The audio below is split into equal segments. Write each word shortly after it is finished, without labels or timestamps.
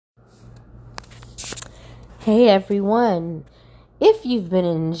Hey everyone, if you've been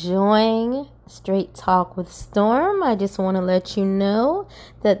enjoying Straight Talk with Storm, I just want to let you know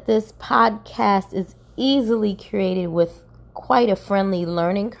that this podcast is easily created with quite a friendly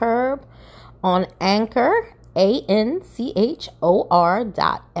learning curve on Anchor, ANCHOR.FM.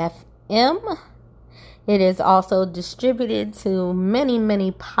 It is also distributed to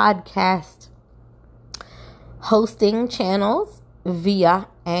many podcast hosting channels via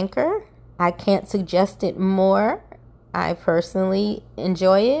Anchor. I can't suggest it more. I personally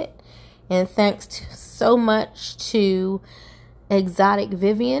enjoy it. And thanks so much to Exotic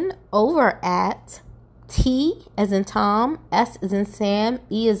Vivian over at T as in Tom, S as in Sam,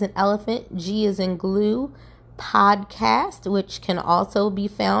 E as in Elephant, G as in Glue podcast, which can also be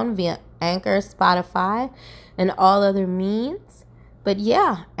found via Anchor, Spotify, and all other means. But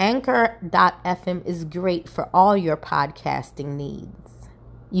yeah, Anchor.fm is great for all your podcasting needs.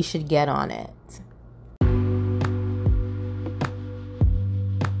 You should get on it.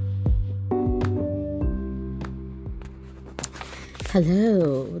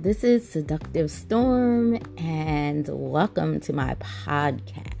 Hello, this is Seductive Storm, and welcome to my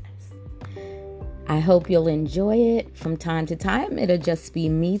podcast. I hope you'll enjoy it. From time to time, it'll just be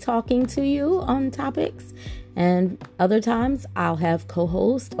me talking to you on topics, and other times I'll have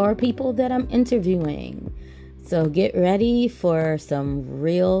co-hosts or people that I'm interviewing. So get ready for some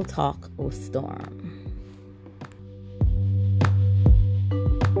real talk with Storm.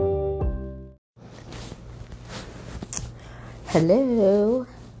 Hello,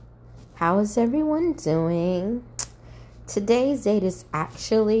 how is everyone doing? Today's date is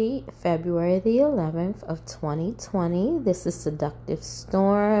actually February the 11th of 2020. This is Seductive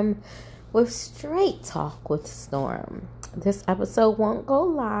Storm with Straight Talk with Storm. This episode won't go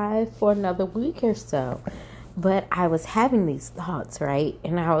live for another week or so. But I was having these thoughts, right?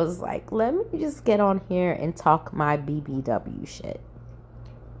 And I was like, let me just get on here and talk my BBW shit.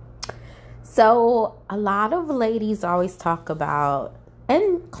 So a lot of ladies always talk about,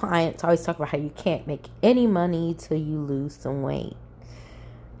 and clients always talk about how you can't make any money till you lose some weight.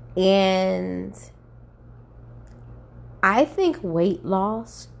 And I think weight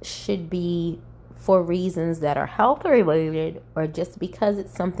loss should be for reasons that are health related or just because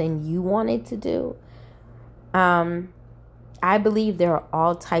it's something you wanted to do. I believe there are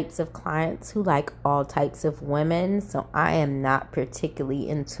all types of clients who like all types of women, so I am not particularly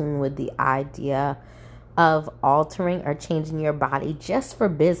in tune with the idea of altering or changing your body just for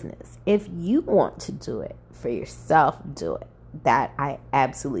business. If you want to do it for yourself, do it. That I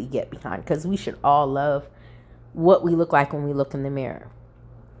absolutely get behind, because we should all love what we look like when we look in the mirror.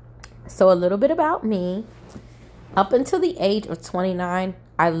 So a little bit about me. Up until the age of 29,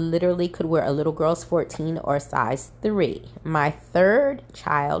 I literally could wear a little girl's 14 or size 3. My third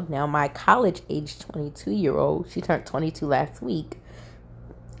child, now my college-age 22-year-old, she turned 22 last week,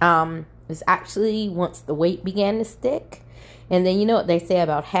 is actually once the weight began to stick. And then you know what they say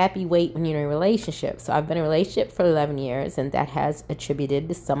about happy weight when you're in a relationship. So I've been in a relationship for 11 years, and that has attributed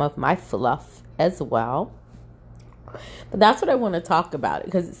to some of my fluff as well. But that's what I want to talk about,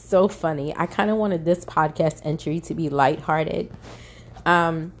 because it's so funny. I kind of wanted this podcast entry to be lighthearted.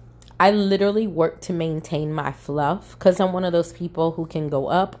 I literally work to maintain my fluff, because I'm one of those people who can go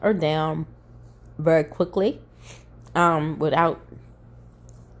up or down very quickly I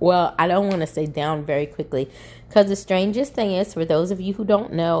don't want to say down very quickly, because the strangest thing is, for those of you who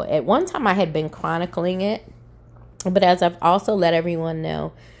don't know, at one time I had been chronicling it, but as I've also let everyone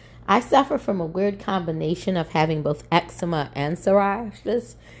know, I suffer from a weird combination of having both eczema and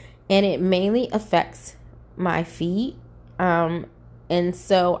psoriasis, and it mainly affects my feet. And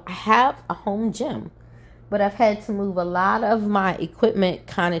so I have a home gym, but I've had to move a lot of my equipment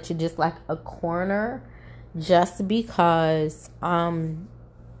kind of to just like a corner, just because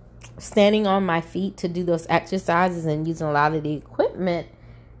standing on my feet to do those exercises and using a lot of the equipment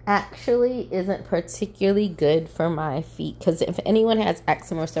actually isn't particularly good for my feet. Because if anyone has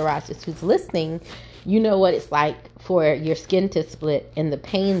eczema or psoriasis who's listening, you know what it's like for your skin to split and the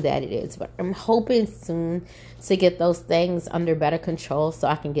pain that it is. But I'm hoping soon to get those things under better control so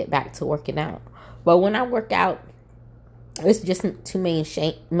I can get back to working out. But when I work out, it's just to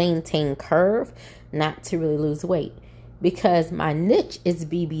maintain curve, not to really lose weight. Because my niche is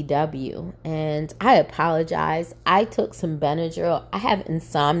BBW, and I apologize. I took some Benadryl. I have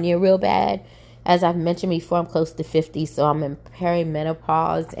insomnia real bad. As I've mentioned before, I'm close to 50, so I'm in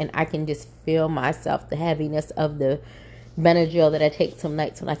perimenopause, and I can just feel myself, the heaviness of the Benadryl that I take some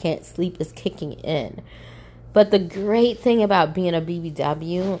nights when I can't sleep is kicking in. But the great thing about being a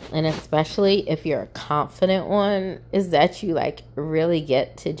BBW, and especially if you're a confident one, is that you like really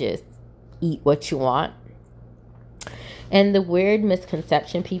get to just eat what you want. And the weird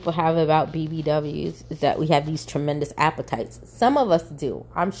misconception people have about BBWs is that we have these tremendous appetites. Some of us do.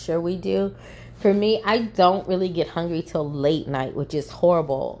 I'm sure we do. For me, I don't really get hungry till late night, which is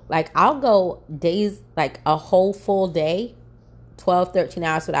horrible. Like, I'll go days, like a whole full day, 12, 13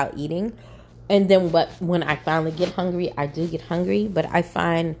 hours without eating. And then when I finally get hungry, I do get hungry. But I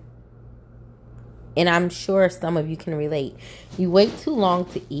find, and I'm sure some of you can relate, you wait too long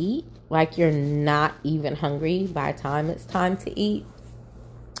to eat, like you're not even hungry by the time it's time to eat.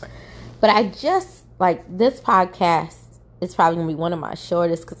 But I just, like, this podcast is probably going to be one of my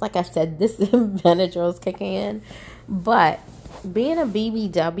shortest because, like I said, this Benadryl is kicking in. But being a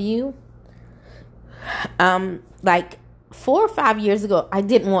BBW, like 4 or 5 years ago, I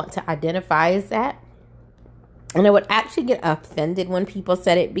didn't want to identify as that. And I would actually get offended when people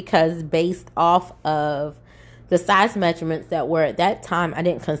said it because based off of the size measurements that were at that time, I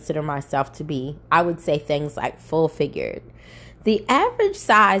didn't consider myself to be. I would say things like full figured. The average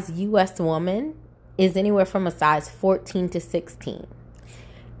size U.S. woman is anywhere from a size 14 to 16.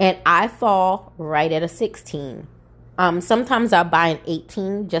 And I fall right at a 16. Sometimes I'll buy an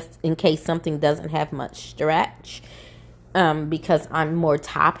 18 just in case something doesn't have much stretch because I'm more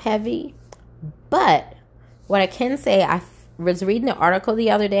top heavy. But what I can say, I was reading an article the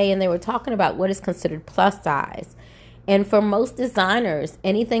other day and they were talking about what is considered plus size. And for most designers,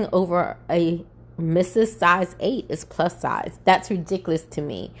 anything over a Mrs. size 8 is plus size. That's ridiculous to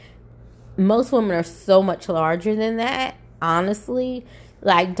me. Most women are so much larger than that, honestly.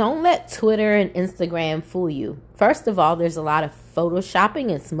 Like, don't let Twitter and Instagram fool you. First of all, there's a lot of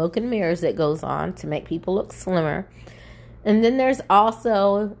photoshopping and smoke and mirrors that goes on to make people look slimmer. And then there's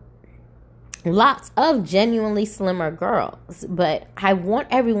also lots of genuinely slimmer girls. But I want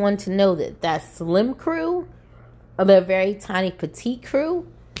everyone to know that that slim crew, or the very tiny petite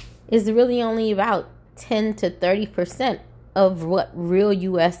crew, is really only about 10 to 30% of what real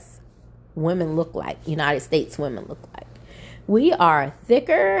U.S. women look like, United States women look like. We are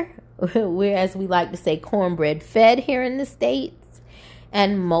thicker, we're, as we like to say, cornbread fed here in the States,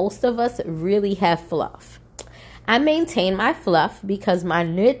 and most of us really have fluff. I maintain my fluff because my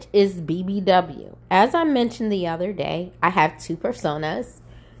niche is BBW. As I mentioned the other day, I have 2 personas.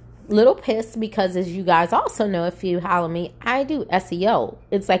 Little pissed because, as you guys also know, if you follow me, I do SEO.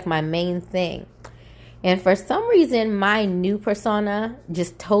 It's like my main thing. And for some reason, my new persona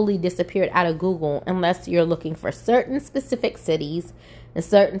just totally disappeared out of Google unless you're looking for certain specific cities and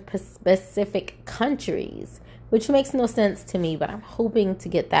certain specific countries, which makes no sense to me, but I'm hoping to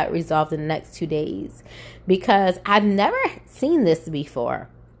get that resolved in the next 2 days because I've never seen this before.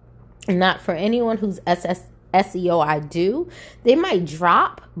 Not for anyone who's SEO I do. They might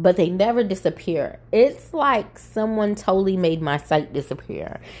drop, but they never disappear. It's like someone totally made my site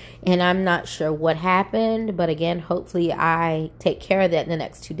disappear. And I'm not sure what happened, but again, hopefully I take care of that in the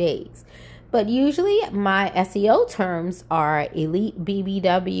next 2 days. But usually my SEO terms are elite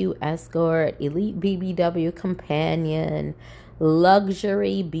BBW escort, elite BBW companion,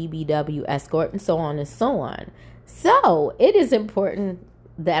 luxury BBW escort, and so on and so on. So it is important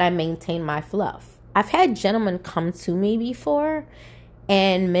that I maintain my fluff. I've had gentlemen come to me before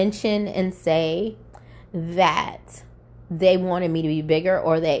and mention and say that they wanted me to be bigger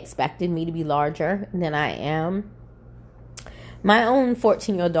or they expected me to be larger than I am. My own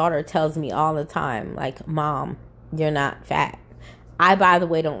 14-year-old daughter tells me all the time, like, Mom, you're not fat. I, by the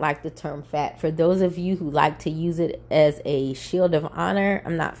way, don't like the term fat. For those of you who like to use it as a shield of honor,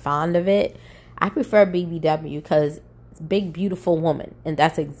 I'm not fond of it. I prefer BBW because big, beautiful woman, and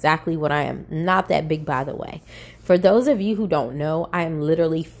that's exactly what I am. Not that big, by the way. For those of you who don't know, I am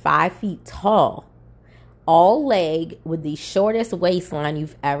literally 5 feet tall, all leg, with the shortest waistline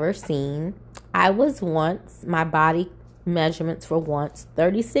you've ever seen. I was once, my body measurements were once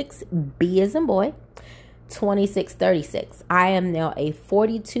 36B as in boy, 26-36. I am now a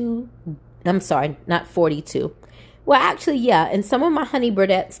 42, I'm sorry, not 42. Well, actually, yeah. In some of my Honey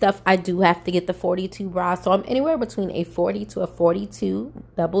Birdette stuff, I do have to get the 42 bra. So I'm anywhere between a 40 to a 42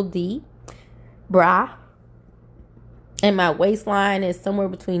 double D bra. And my waistline is somewhere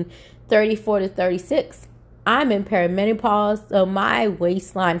between 34 to 36. I'm in perimenopause, so my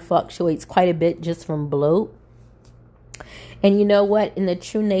waistline fluctuates quite a bit just from bloat. And you know what? In the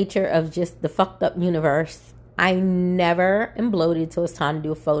true nature of just the fucked up universe, I never am bloated till it's time to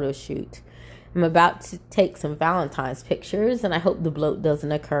do a photo shoot. I'm about to take some Valentine's pictures, and I hope the bloat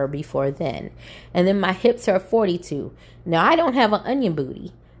doesn't occur before then. And then my hips are 42. Now, I don't have an onion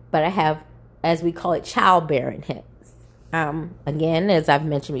booty, but I have, as we call it, childbearing hips. Again, as I've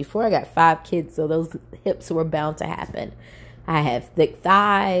mentioned before, I got 5 kids, so those hips were bound to happen. I have thick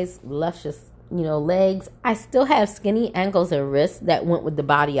thighs, luscious legs. I still have skinny ankles and wrists that went with the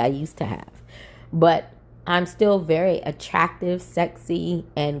body I used to have. But I'm still very attractive, sexy,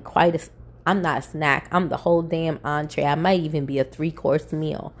 and I'm not a snack. I'm the whole damn entree. I might even be a 3-course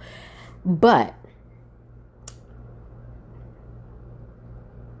meal. But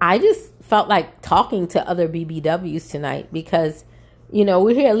I just felt like talking to other BBWs tonight because,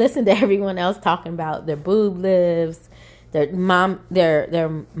 we're here listening to everyone else talking about their boob lifts, their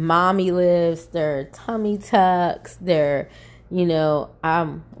mommy lifts, their tummy tucks, their,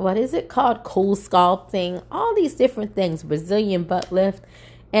 what is it called? Cool sculpting, all these different things, Brazilian butt lift.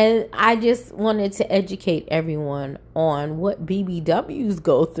 And I just wanted to educate everyone on what BBWs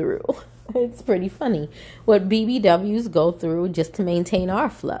go through. It's pretty funny what BBWs go through just to maintain our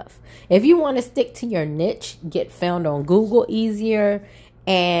fluff. If you want to stick to your niche, get found on Google easier,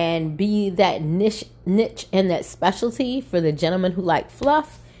 and be that niche and that specialty for the gentlemen who like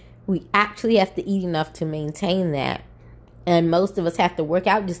fluff, we actually have to eat enough to maintain that. And most of us have to work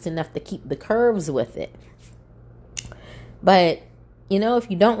out just enough to keep the curves with it. But,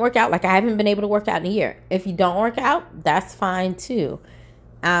 if you don't work out, like I haven't been able to work out in a year. If you don't work out, that's fine too.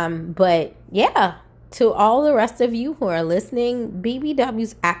 But yeah, to all the rest of you who are listening,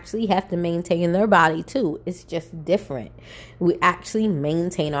 BBWs actually have to maintain their body too. It's just different. We actually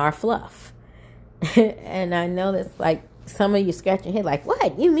maintain our fluff. And I know that's like some of you scratch your head like,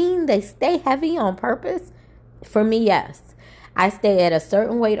 what? You mean they stay heavy on purpose? For me, yes. I stay at a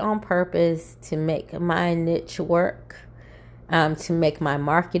certain weight on purpose to make my niche work, to make my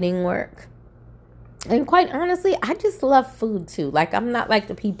marketing work. And quite honestly, I just love food too. Like, I'm not like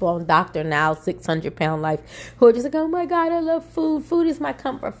the people on Dr. Now 600-pound life who are just like, oh my God, I love food. Food is my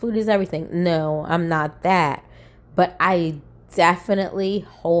comfort. Food is everything. No, I'm not that. But I definitely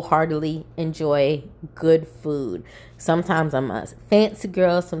wholeheartedly enjoy good food. Sometimes I'm a fancy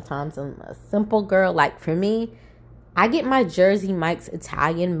girl. Sometimes I'm a simple girl. Like for me, I get my Jersey Mike's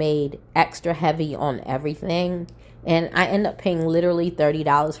Italian made extra heavy on everything. And I end up paying literally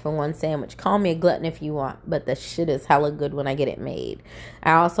 $30 for one sandwich. Call me a glutton if you want, but the shit is hella good when I get it made.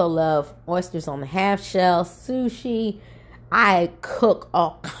 I also love oysters on the half shell, sushi. I cook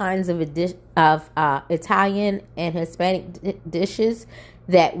all kinds of Italian and Hispanic dishes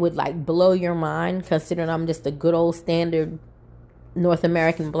that would like blow your mind, considering I'm just a good old standard North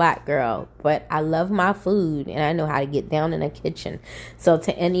American black girl. But I love my food and I know how to get down in the kitchen. So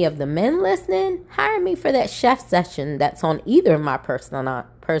to any of the men listening, hire me for that chef session that's on either of my persona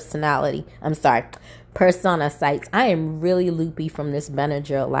sites. I am really loopy from this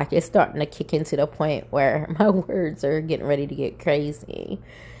Benadryl. Like it's starting to kick into the point where my words are getting ready to get crazy.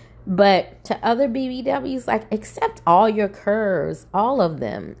 But to other BBWs, like accept all your curves, all of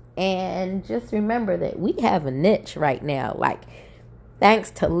them. And just remember that we have a niche right now. Like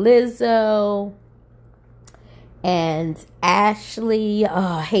thanks to Lizzo and Ashley.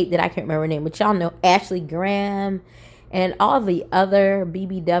 Oh, I hate that I can't remember her name, but y'all know Ashley Graham and all the other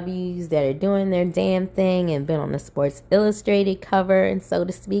BBWs that are doing their damn thing and been on the Sports Illustrated cover and so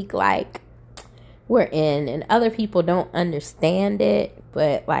to speak. Like we're in, and other people don't understand it.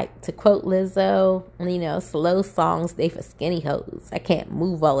 But like to quote Lizzo, slow songs, they for skinny hoes. I can't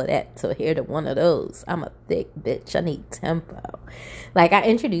move all of that to hear to one of those. I'm a thick bitch. I need tempo. Like I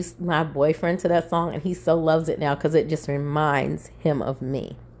introduced my boyfriend to that song and he so loves it now because it just reminds him of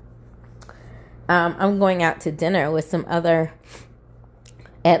me. I'm going out to dinner with some other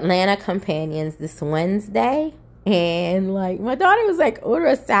Atlanta companions this Wednesday. And like my daughter was like, order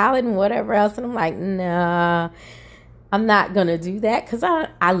a salad and whatever else. And I'm like, nah, I'm not going to do that because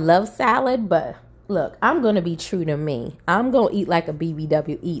I love salad. But look, I'm going to be true to me. I'm going to eat like a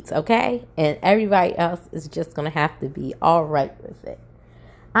BBW eats, okay? And everybody else is just going to have to be all right with it.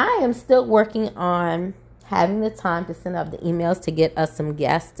 I am still working on having the time to send out the emails to get us some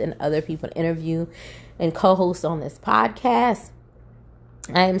guests and other people to interview and co-host on this podcast.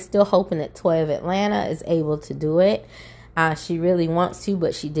 I am still hoping that Toy of Atlanta is able to do it. She really wants to,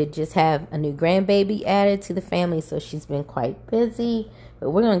 but she did just have a new grandbaby added to the family, so she's been quite busy. But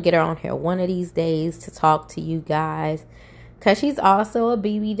we're going to get her on here one of these days to talk to you guys, because she's also a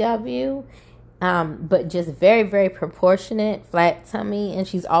BBW, but just very, very proportionate, flat tummy, and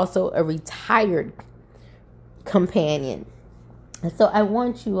she's also a retired companion. And so I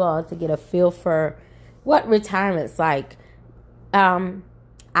want you all to get a feel for what retirement's like.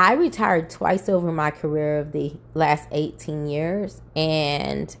 I retired twice over my career of the last 18 years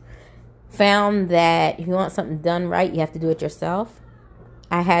and found that if you want something done right, you have to do it yourself.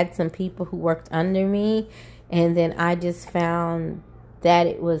 I had some people who worked under me, and then I just found that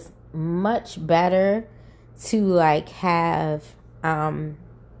it was much better to like have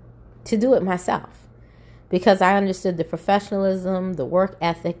to do it myself, because I understood the professionalism, the work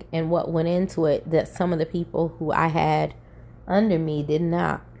ethic, and what went into it that some of the people who I had under me did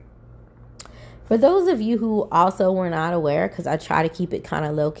not. For those of you who also were not aware, because I try to keep it kind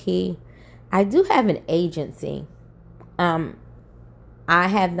of low key, I do have an agency. I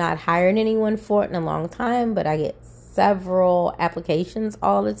have not hired anyone for it in a long time, but I get several applications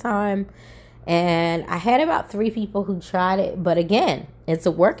all the time. And I had about 3 people who tried it. But again, it's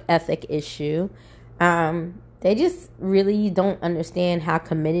a work ethic issue. They just really don't understand how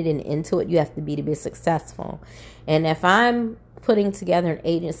committed and into it you have to be successful. And if I'm putting together an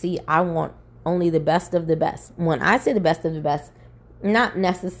agency, I want only the best of the best. When I say the best of the best, not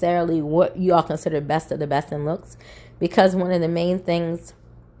necessarily what you all consider best of the best in looks, because one of the main things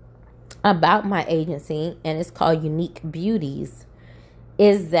about my agency, and it's called Unique Beauties,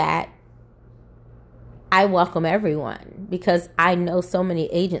 is that I welcome everyone, because I know so many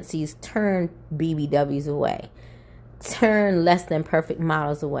agencies turn BBWs away, turn less than perfect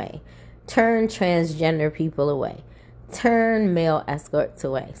models away, turn transgender people away, turn male escorts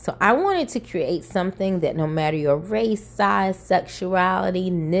away. So I wanted to create something that no matter your race, size, sexuality,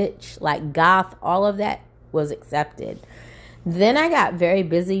 niche, like goth, all of that was accepted. Then I got very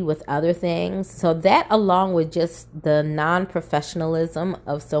busy with other things. So that, along with just the non-professionalism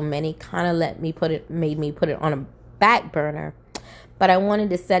of so many, kind of made me put it on a back burner. But I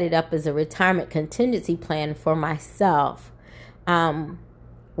wanted to set it up as a retirement contingency plan for myself,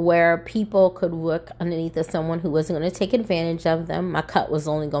 where people could work underneath of someone who wasn't going to take advantage of them. My cut was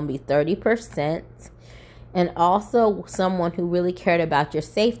only going to be 30%. And also someone who really cared about your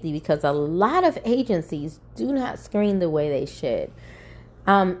safety, because a lot of agencies do not screen the way they should.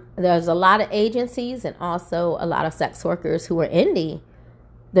 There's a lot of agencies and also a lot of sex workers who are indie.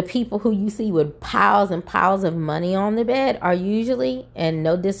 The people who you see with piles and piles of money on the bed are usually, and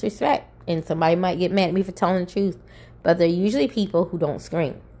no disrespect, and somebody might get mad at me for telling the truth, but they're usually people who don't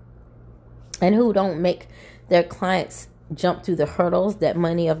screen and who don't make their clients jump through the hurdles that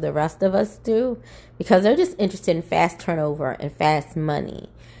many of the rest of us do, because they're just interested in fast turnover and fast money.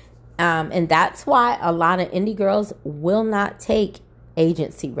 And that's why a lot of indie girls will not take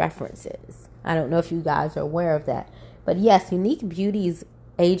agency references. I don't know if you guys are aware of that. But yes, Unique Beauties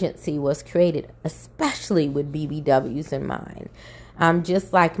agency was created especially with BBWs in mind.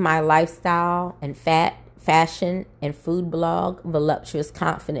 Just like my lifestyle and fashion and food blog, Voluptuous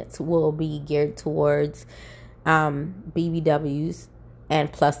Confidence, will be geared towards BBWs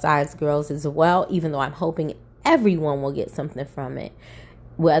and plus size girls as well, even though I'm hoping everyone will get something from it,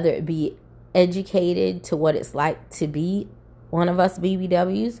 whether it be educated to what it's like to be one of us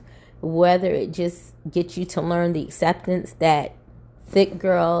BBWs, whether it just gets you to learn the acceptance that thick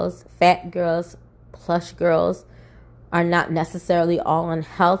girls, fat girls, plush girls are not necessarily all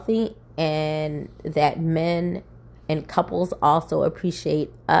unhealthy, and that men and couples also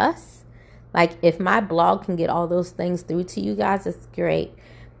appreciate us. Like, if my blog can get all those things through to you guys, it's great.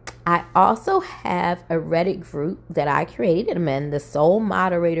 I also have a Reddit group that I created. I'm the sole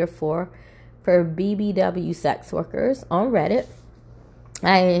moderator for BBW sex workers on Reddit.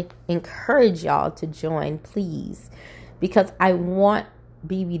 I encourage y'all to join, please, because I want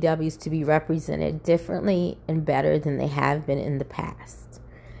BBWs to be represented differently and better than they have been in the past.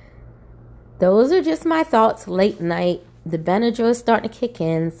 Those are just my thoughts late night. The Benadryl is starting to kick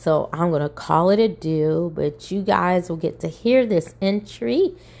in, so I'm going to call it a do. But you guys will get to hear this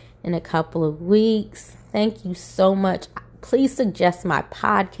entry in a couple of weeks. Thank you so much. Please suggest my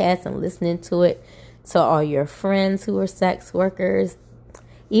podcast and listening to it to all your friends who are sex workers.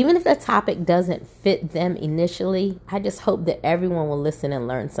 Even if the topic doesn't fit them initially, I just hope that everyone will listen and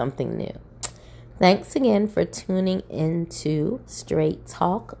learn something new. Thanks again for tuning into Straight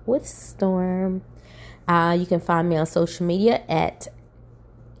Talk with Storm. You can find me on social media at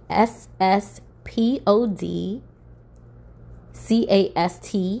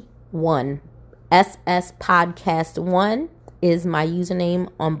SSPODCAST1. SS Podcast 1 is my username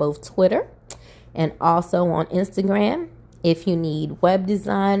on both Twitter and also on Instagram. If you need web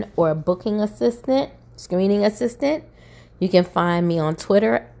design or a booking assistant, screening assistant, you can find me on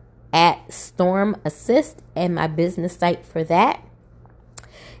Twitter at Storm Assist, and my business site for that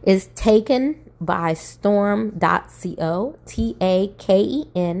is taken by storm.co,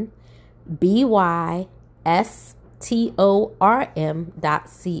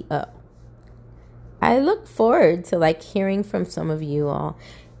 TAKENBYSTORM.co. I look forward to hearing from some of you all,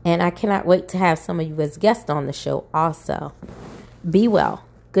 and I cannot wait to have some of you as guests on the show also. Be well.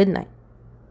 Good night.